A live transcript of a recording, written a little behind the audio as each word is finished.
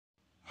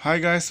Hi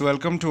guys,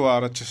 welcome to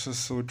RHS.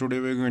 So today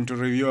we're going to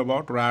review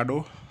about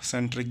RADO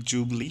Centrix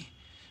Jubilee.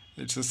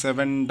 It's a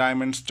 7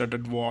 diamond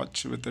studded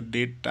watch with a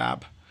date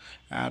tab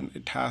and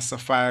it has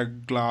sapphire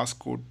glass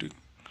coating.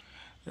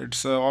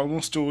 It's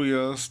almost 2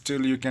 years,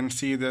 still you can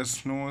see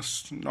there's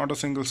not a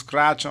single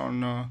scratch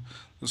on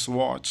this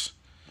watch.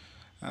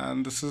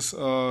 And this is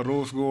a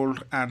rose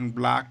gold and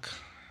black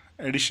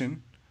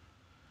edition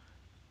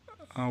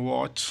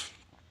watch,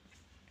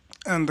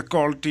 and the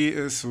quality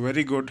is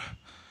very good.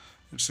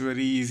 It's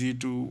very easy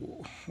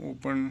to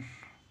open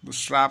the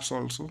straps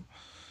also.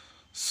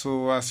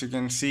 So as you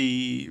can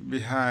see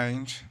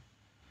behind,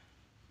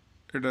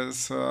 it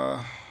is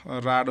a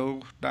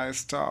RADO die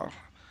star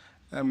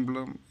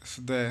emblem is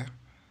there,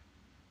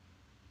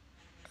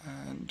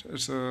 and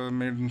it's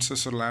made in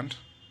Switzerland.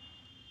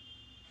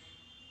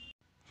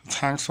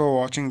 Thanks for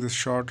watching this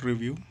short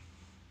review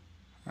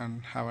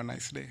and have a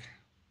nice day.